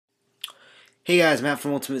Hey guys, Matt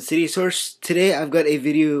from UltimateCydiaSource. Today I've got a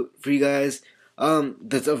video for you guys.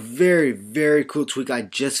 That's a very cool tweak I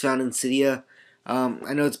just found in Cydia.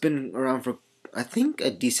 I know it's been around for I think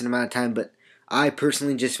a decent amount of time, but I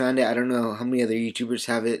personally just found it. I don't know how many other YouTubers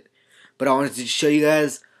have it, but I wanted to show you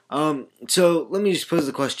guys. So let me just pose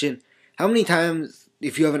the question: how many times,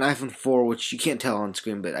 if you have an iPhone 4, which you can't tell on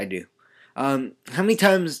screen, but I do, how many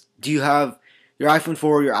times do you have your iPhone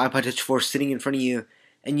 4 or your iPod Touch 4 sitting in front of you?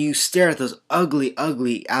 And you stare at those ugly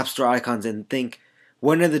App Store icons and think,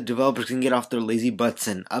 when are the developers going to get off their lazy butts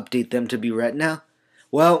and update them to be Retina?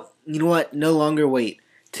 Well, you know what? No longer wait.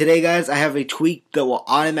 Today, guys, I have a tweak that will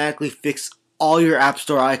automatically fix all your App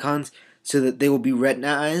Store icons so that they will be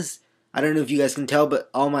Retinaized. I don't know if you guys can tell, but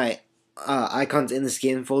all my icons in this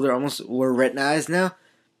game folder almost were Retinaized now,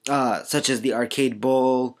 such as the Arcade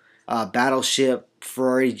Bowl, Battleship,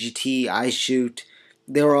 Ferrari GT, iShoot.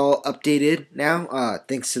 They're all updated now,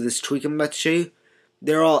 thanks to this tweak I'm about to show you.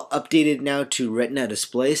 They're all updated now to Retina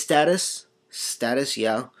Display status.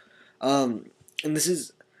 Yeah. And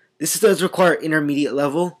this does require intermediate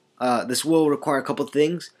level. This will require a couple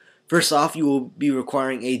things. First off, you will be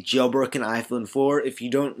requiring a jailbroken iPhone 4. If you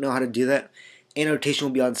don't know how to do that, annotation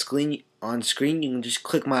will be on screen. You can just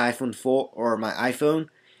click my iPhone 4 or my iPhone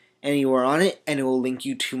anywhere on it, and it will link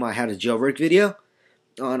you to my how to jailbreak video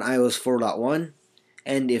on iOS 4.1.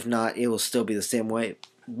 And if not, it will still be the same way.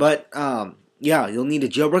 But yeah, you'll need a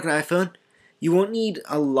jailbroken iPhone. You won't need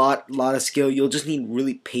a lot of skill. You'll just need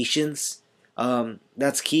really patience.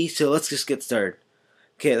 That's key. So let's just get started.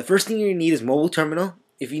 Okay, the first thing you need is mobile terminal.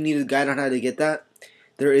 If you need a guide on how to get that,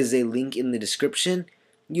 there is a link in the description.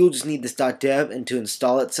 You'll just need this .deb, and to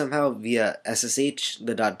install it somehow via SSH,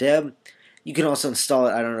 the .deb. You can also install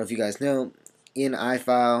it, I don't know if you guys know, in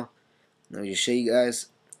iFile. Let me just show you guys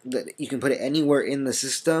that you can put it anywhere in the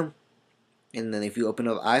system. And then if you open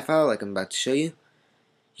up iFile, like I'm about to show you,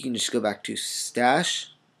 you can just go back to stash,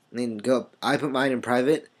 and then go. I put mine in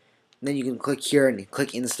private. And then you can click here and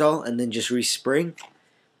click install, and then just respring.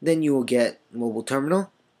 Then you will get mobile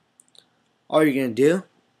terminal. All you're gonna do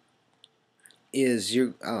is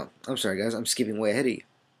I'm sorry guys, I'm skipping way ahead of you.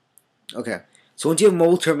 Okay, so once you have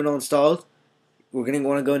mobile terminal installed, we're gonna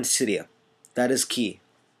want to go into Cydia. That is key.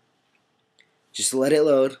 Just let it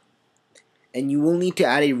load, and you will need to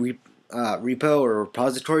add a repo or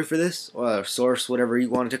repository for this, or source, whatever you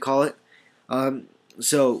wanted to call it.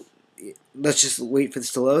 So let's just wait for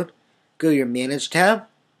this to load. Go to your Manage tab,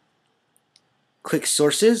 click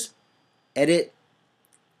Sources, Edit,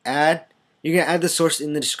 Add. You're going to add the source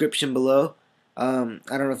in the description below. I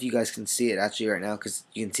don't know if you guys can see it actually right now, because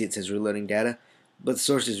you can see it says reloading data. But the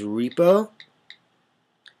source is repo.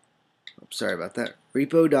 Oops, sorry about that.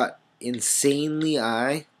 Repo.insanely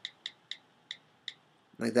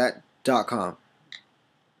like that .com.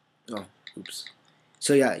 Oh, oops.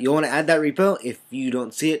 So yeah, you'll want to add that repo. If you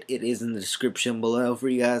don't see it, it is in the description below for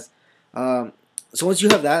you guys. So once you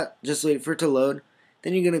have that, just wait for it to load.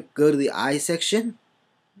 Then you're gonna go to the I section.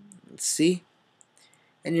 Let's see,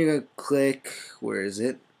 and you're gonna click. Where is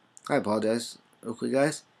it? I apologize, real quick,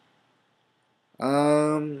 guys.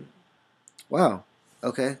 Wow.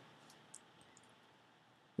 Okay.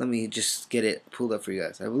 Let me just get it pulled up for you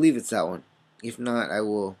guys. I believe it's that one. If not, I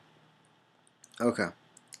will. Okay.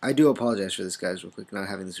 I do apologize for this, guys, real quick, not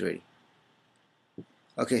having this ready.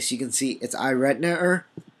 Okay, so you can see it's iRetiner.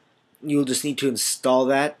 You'll just need to install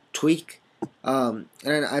that tweak. And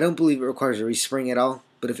I don't believe it requires a respring at all,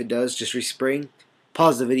 but if it does, just respring.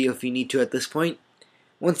 Pause the video if you need to at this point.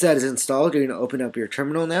 Once that is installed, you're going to open up your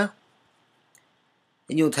terminal now.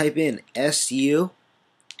 And you'll type in SU,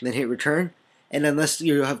 then hit return. And unless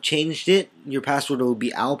you have changed it, your password will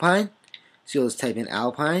be Alpine. So you'll just type in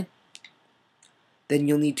Alpine. Then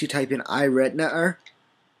you'll need to type in iRetiner.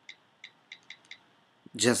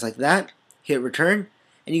 Just like that. Hit return.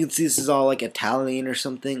 And you can see this is all like Italian or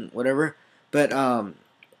something, whatever. But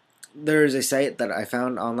there's a site that I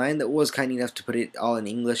found online that was kind enough to put it all in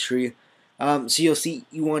English for you. So you'll see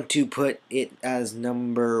you want to put it as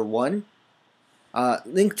number 1.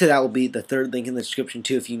 Link to that will be the third link in the description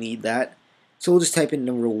too if you need that. So we'll just type in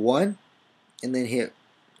number 1 and then hit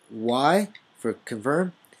Y for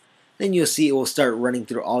confirm. Then you'll see it will start running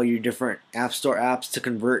through all your different App Store apps to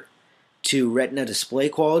convert to Retina Display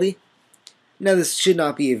Quality. Now this should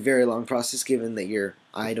not be a very long process given that your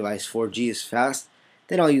iDevice 4G is fast.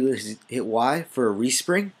 Then all you do is hit Y for a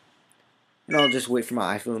respring. And I'll just wait for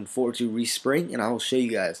my iPhone 4 to respring and I will show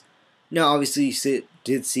you guys. Now obviously you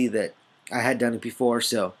did see that I had done it before,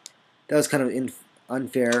 so that was kind of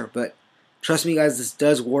unfair, but trust me guys, this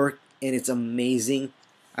does work and it's amazing.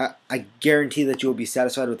 I guarantee that you will be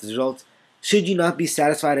satisfied with the results. Should you not be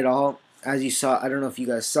satisfied at all, as you saw, I don't know if you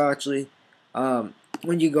guys saw actually,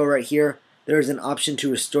 when you go right here, there's an option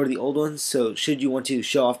to restore the old ones. So should you want to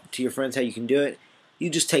show off to your friends how you can do it, you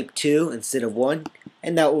just type 2 instead of 1,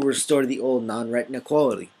 and that will restore the old non-retina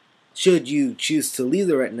quality. Should you choose to leave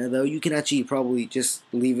the retina though, you can actually probably just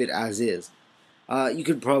leave it as is. You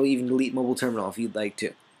could probably even delete mobile terminal if you'd like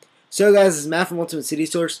to. So guys, this is Matt from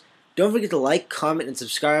UltimateCydiaSource. Don't forget to like, comment, and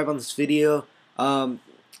subscribe on this video.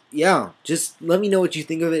 Yeah, just let me know what you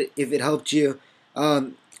think of it, if it helped you.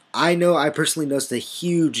 I know I personally noticed a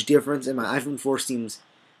huge difference, and my iPhone 4 seems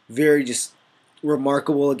very just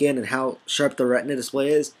remarkable again and how sharp the Retina display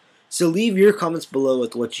is. So leave your comments below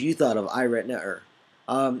with what you thought of iRetiner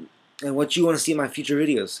and what you want to see in my future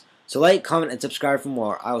videos. So like, comment, and subscribe for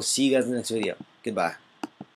more. I will see you guys in the next video. Goodbye.